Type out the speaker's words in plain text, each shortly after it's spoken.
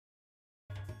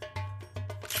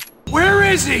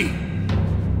is he?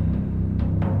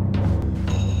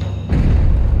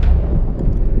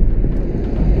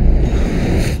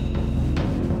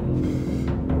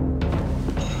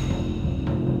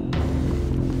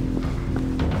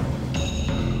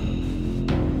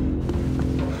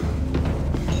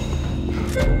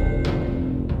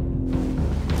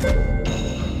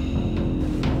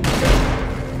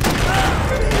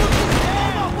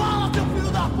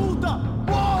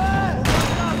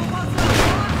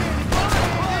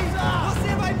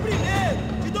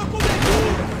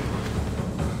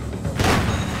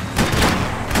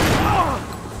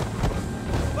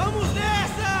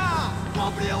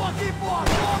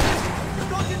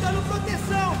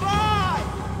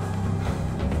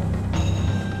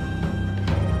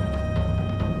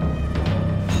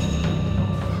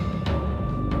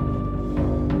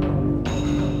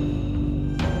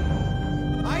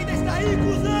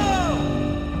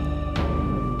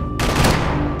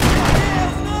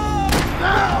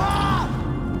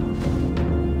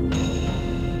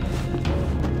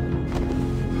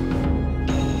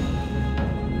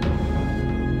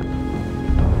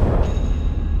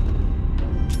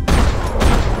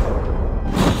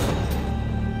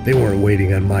 They weren't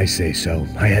waiting on my say-so.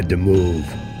 I had to move.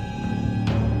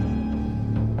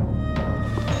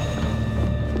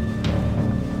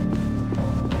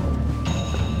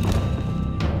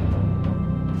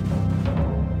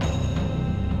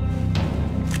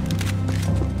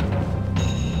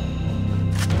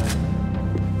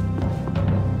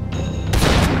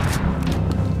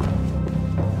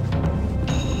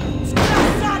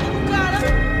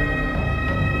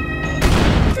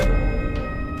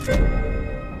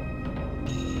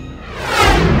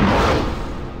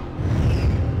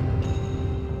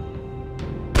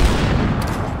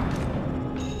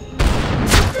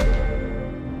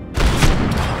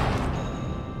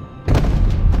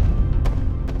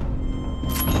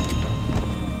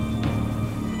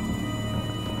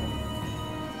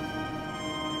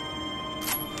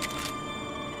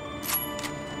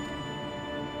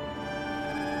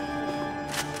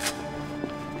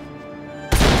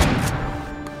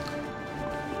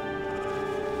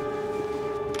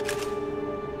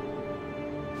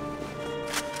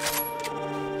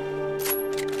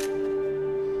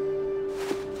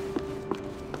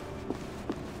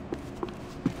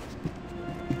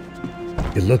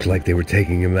 It looked like they were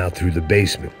taking him out through the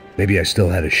basement. Maybe I still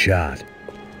had a shot.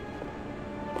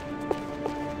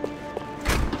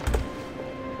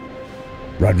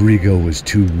 Rodrigo was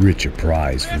too rich a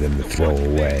prize for them to throw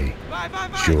away.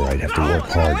 Sure, I'd have to work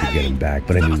hard to get him back,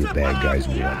 but I knew the bad guys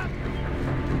won.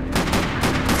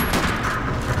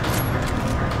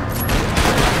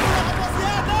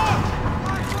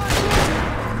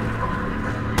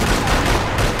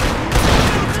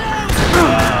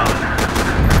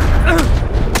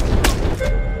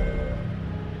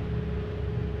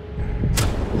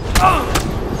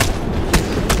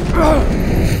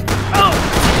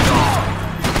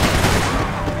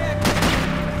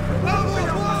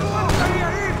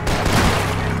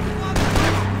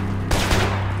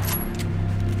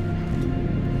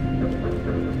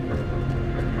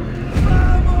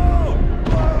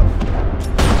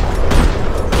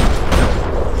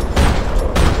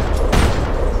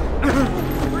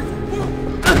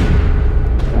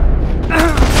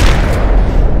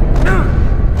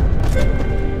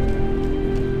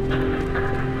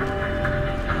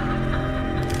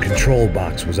 The control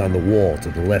box was on the wall to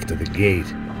the left of the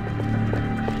gate.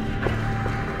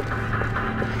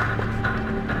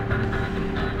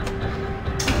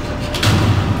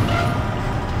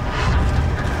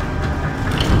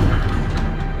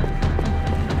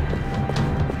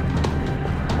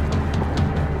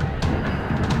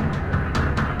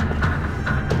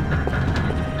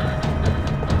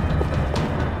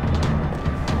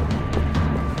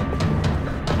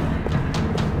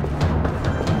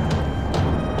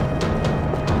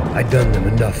 I'd done them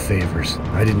enough favors.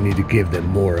 I didn't need to give them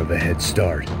more of a head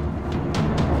start.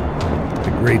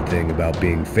 The great thing about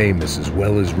being famous as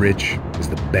well as rich is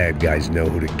the bad guys know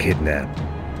who to kidnap.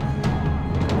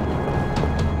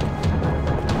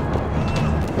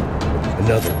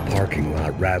 Another parking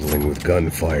lot rattling with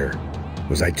gunfire.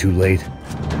 Was I too late?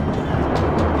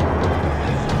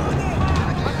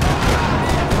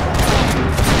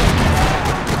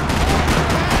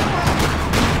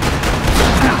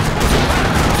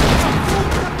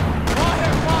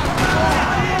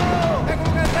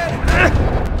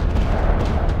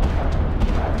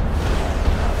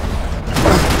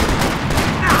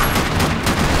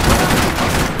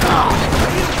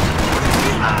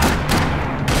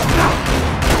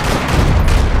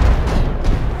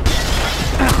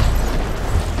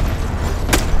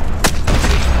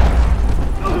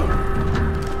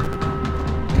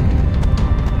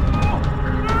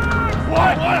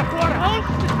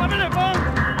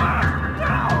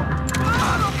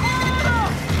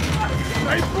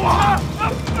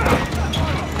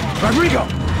 Rodrigo!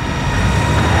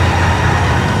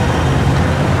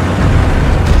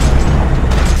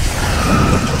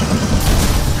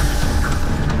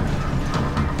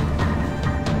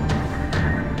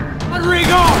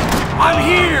 Rodrigo! I'm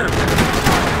here!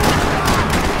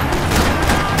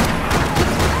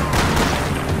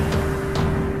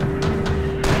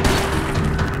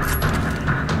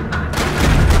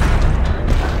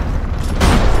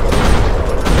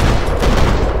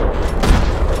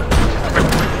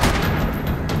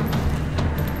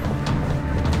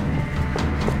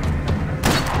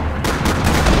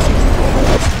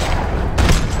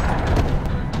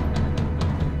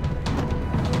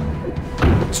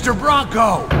 Mr.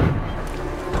 Bronco!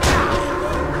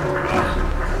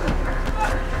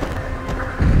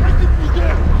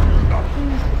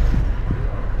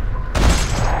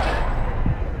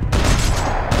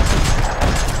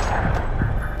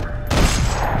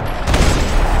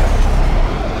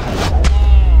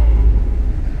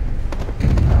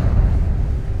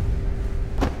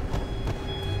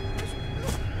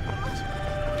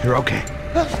 You're okay.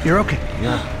 You're okay.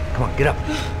 Yeah. Come on, get up.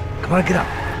 Come on, get up.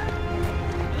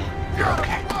 You're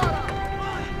okay.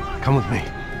 Come with me.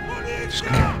 Just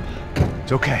come on.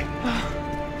 It's okay.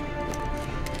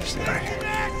 Stay right here.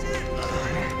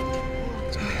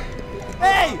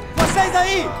 Ei, vocês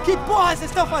aí! Que porra vocês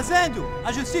estão fazendo?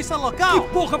 A justiça local? Que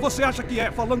porra você acha que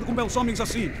é, falando com meus homens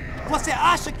assim? Você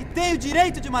acha que tem o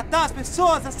direito de matar as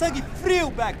pessoas a sangue frio,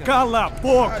 Becker? Cala a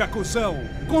boca, cuzão!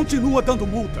 Continua dando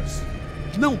multas.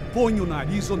 Não põe o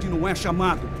nariz onde não é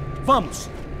chamado. Vamos!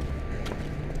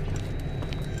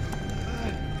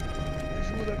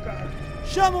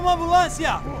 Chama uma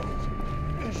ambulância!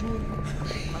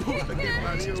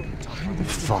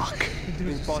 Fuck.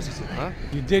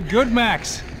 You did good,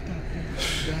 Max.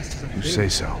 You say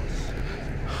so.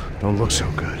 Don't look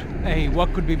so good. Hey,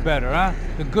 what could be better, huh?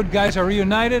 The good guys are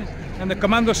reunited, and the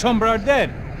Commando Sombra are dead.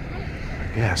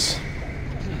 Yes.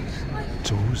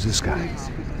 So who's this guy?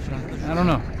 I don't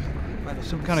know.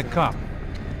 Some kind of cop.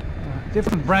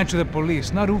 Different branch of the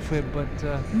police. Not UFE,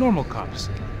 but normal cops.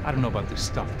 I don't know about this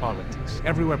stuff, politics.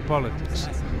 Everywhere politics.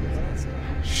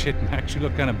 Shit, Max, you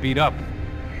look kind of beat up.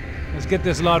 Let's get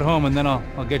this lot home, and then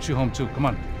I'll get you home too. Come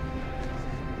on.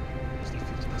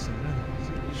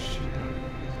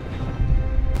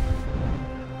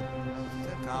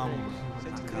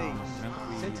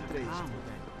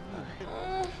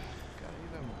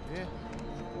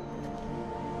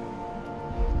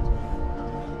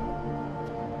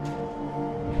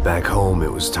 Back home,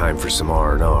 it was time for some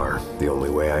R&R, the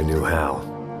only way I knew how.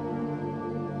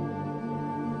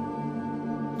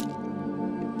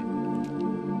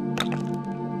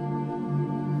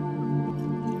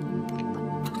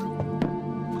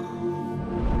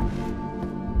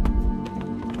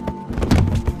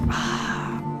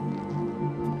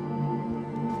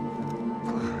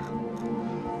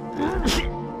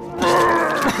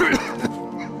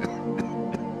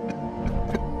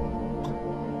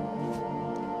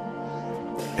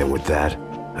 And with that,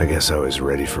 I guess I was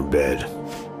ready for bed.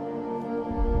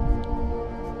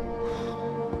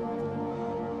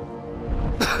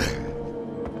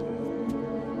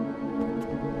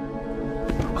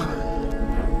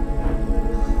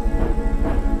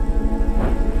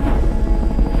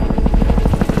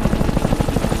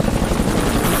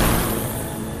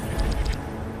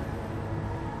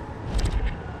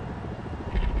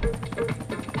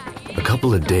 A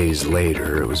couple of days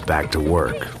later, it was back to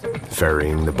work.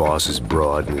 Ferrying the boss's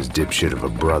broad and his dipshit of a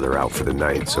brother out for the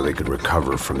night so they could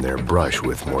recover from their brush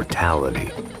with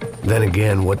mortality. Then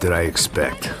again, what did I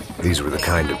expect? These were the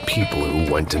kind of people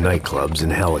who went to nightclubs in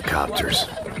helicopters.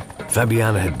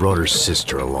 Fabiana had brought her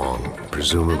sister along,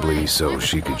 presumably so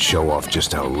she could show off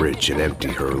just how rich and empty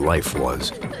her life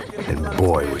was. And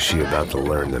boy, was she about to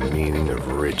learn the meaning of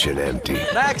rich and empty.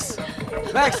 Max!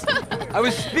 Max! I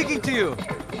was speaking to you!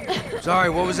 Sorry,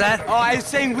 what was that? Oh, I was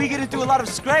saying we get to do a lot of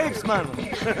scrapes, man.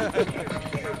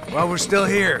 Well, we're still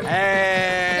here.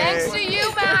 Hey! Thanks to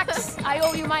you, Max. I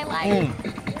owe you my life.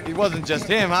 It wasn't just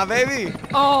him, huh, baby?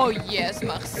 Oh, yes,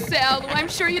 Marcel. I'm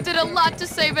sure you did a lot to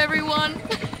save everyone.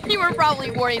 You were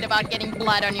probably worried about getting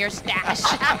blood on your stash.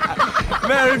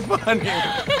 Very funny.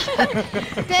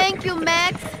 Thank you,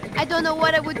 Max. I don't know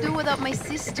what I would do without my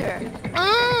sister.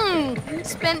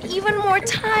 Spend even more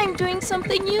time doing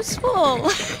something useful.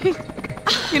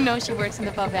 You know she works in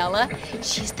the favela.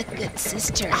 She's the good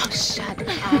sister. Oh, shut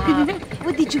up.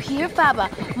 What did you hear, Faba?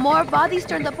 More bodies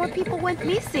turned up where people went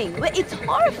missing. It's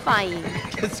horrifying.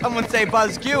 Did someone say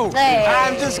Buzz Q? Hey.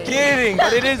 I'm just kidding,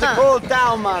 but it is a cool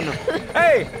town, man.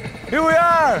 Hey, here we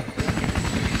are.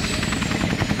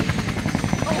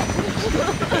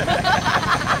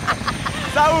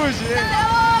 Saúde, hein?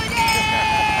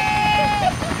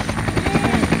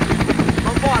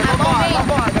 Vambora, vambora,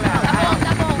 vambora, galera.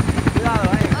 Tá bom. Cuidado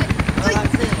aí. Vai lá em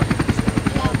cima.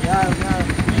 Cuidado, cuidado.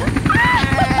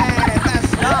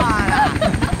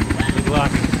 Good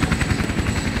luck.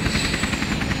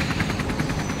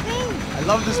 I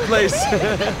love this place.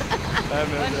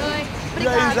 E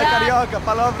aí, Zé Carioca,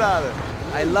 falou, brother.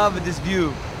 I love this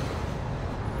view.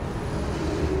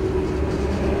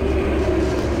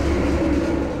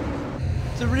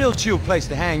 It's a real chill place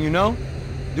to hang, you know?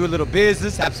 Do a little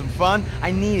business, have some fun.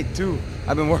 I need it too.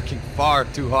 I've been working far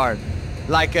too hard.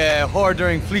 Like a whore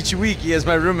during Fleechy Weeky, as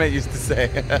my roommate used to say.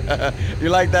 You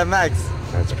like that, Max?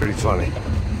 That's pretty funny.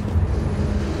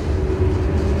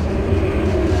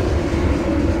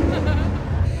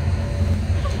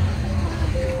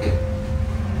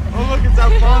 Oh, look, it's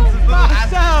Alfonso's little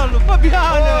Marcelo,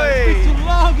 Fabiana, Oi. it's been too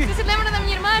long. Você se lembra da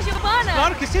minha irmã, Giovanna?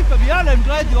 Claro que sim, Fabiana. I'm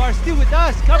glad you are still with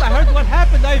us. Come, I heard what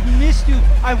happened. I've missed you.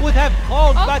 I would have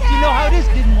called, but you know how it is.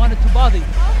 Didn't want it to bother you.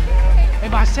 Hey,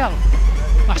 Marcelo,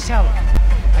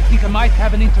 I think I might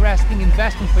have an interesting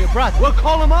investment for your brother. Well,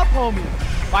 call him up, homie.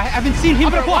 I haven't seen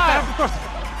him for a while. Of course.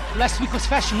 Last week was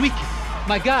Fashion Week.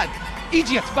 My God,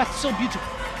 Egypt, but so beautiful.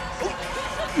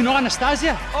 You know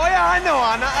Anastasia? Oh, yeah, I know,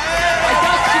 Anna. I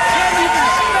doubt she can't even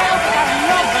spell, but I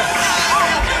love her.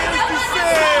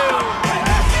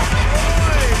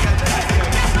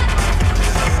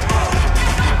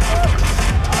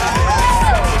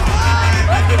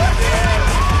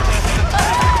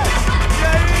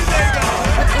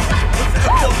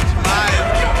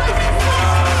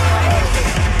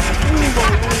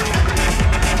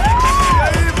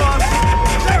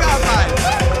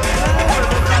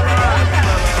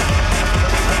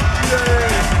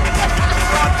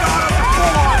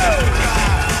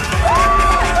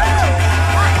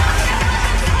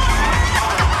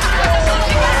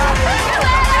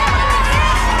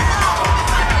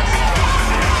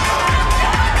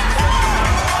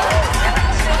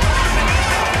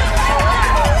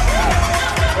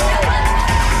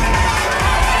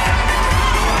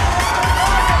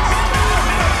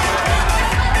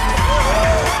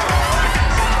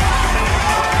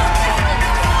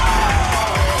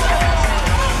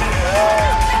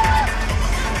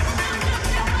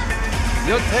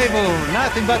 Your table,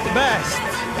 nothing but the best.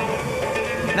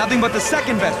 Nothing but the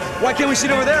second best. Why can't we sit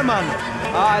over there, man?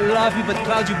 I love you, but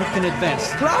Claudio booked in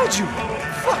advance. Claudio!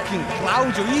 Fucking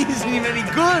Claudio, he isn't even any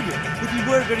good. If he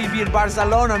were good, he'd be in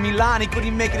Barcelona, Milan, he couldn't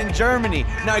even make it in Germany.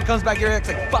 Now he comes back here, acts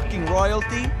like fucking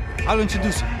royalty. I'll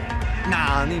introduce you.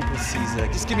 Nah, nem precisa.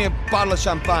 Just give me a bottle of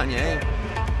champagne, eh?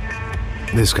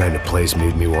 This kind of place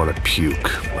made me want to puke.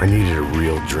 I needed a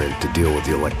real drink to deal with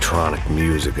the electronic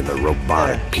music and the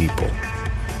robotic people.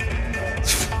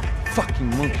 Fucking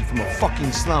monkey from a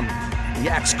fucking slum. He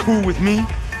acts cool with me.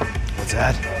 What's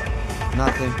that?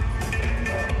 Nothing.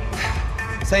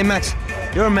 Say, Max,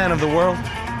 you're a man of the world.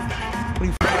 What do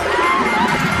you...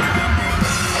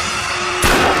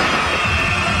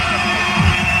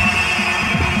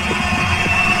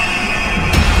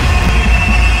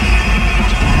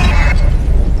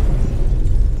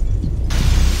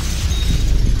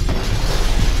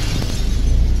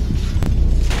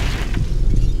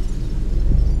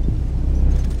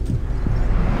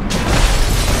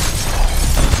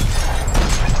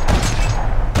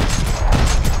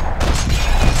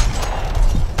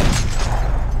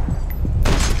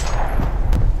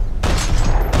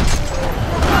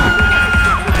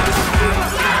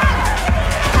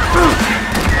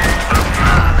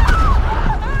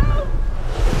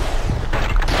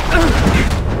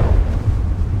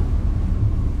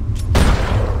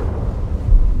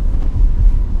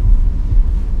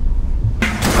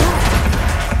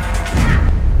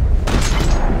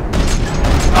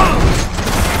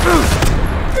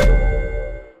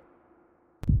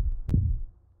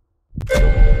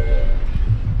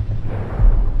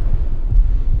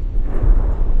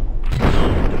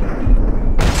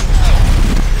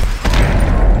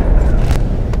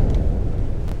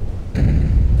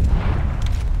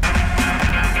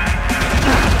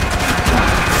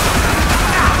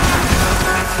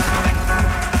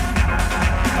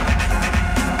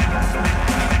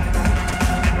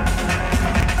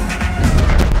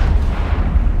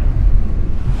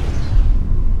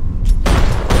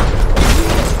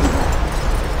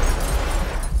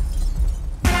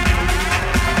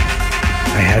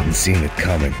 Seen it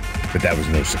coming, but that was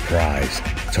no surprise.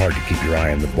 It's hard to keep your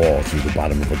eye on the ball through the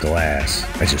bottom of a glass.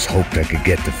 I just hoped I could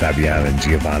get to Fabiana and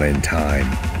Giovanna in time.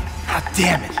 Ah,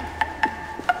 damn it!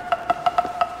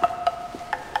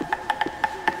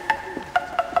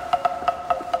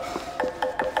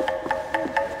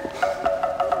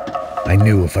 I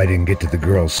knew if I didn't get to the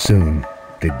girls soon,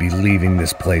 they'd be leaving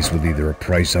this place with either a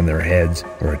price on their heads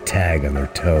or a tag on their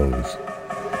toes.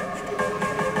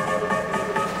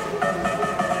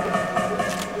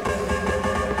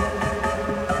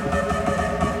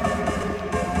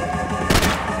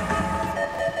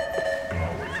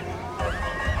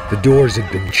 The doors had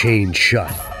been chained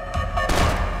shut.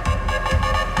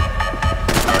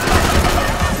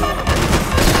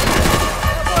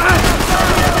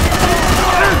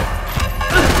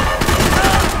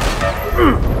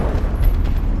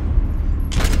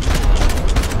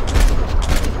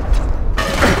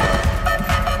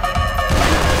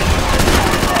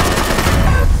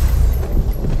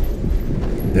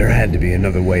 There had to be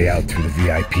another way out through the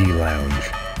VIP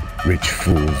lounge. Rich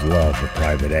fools love a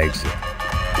private exit.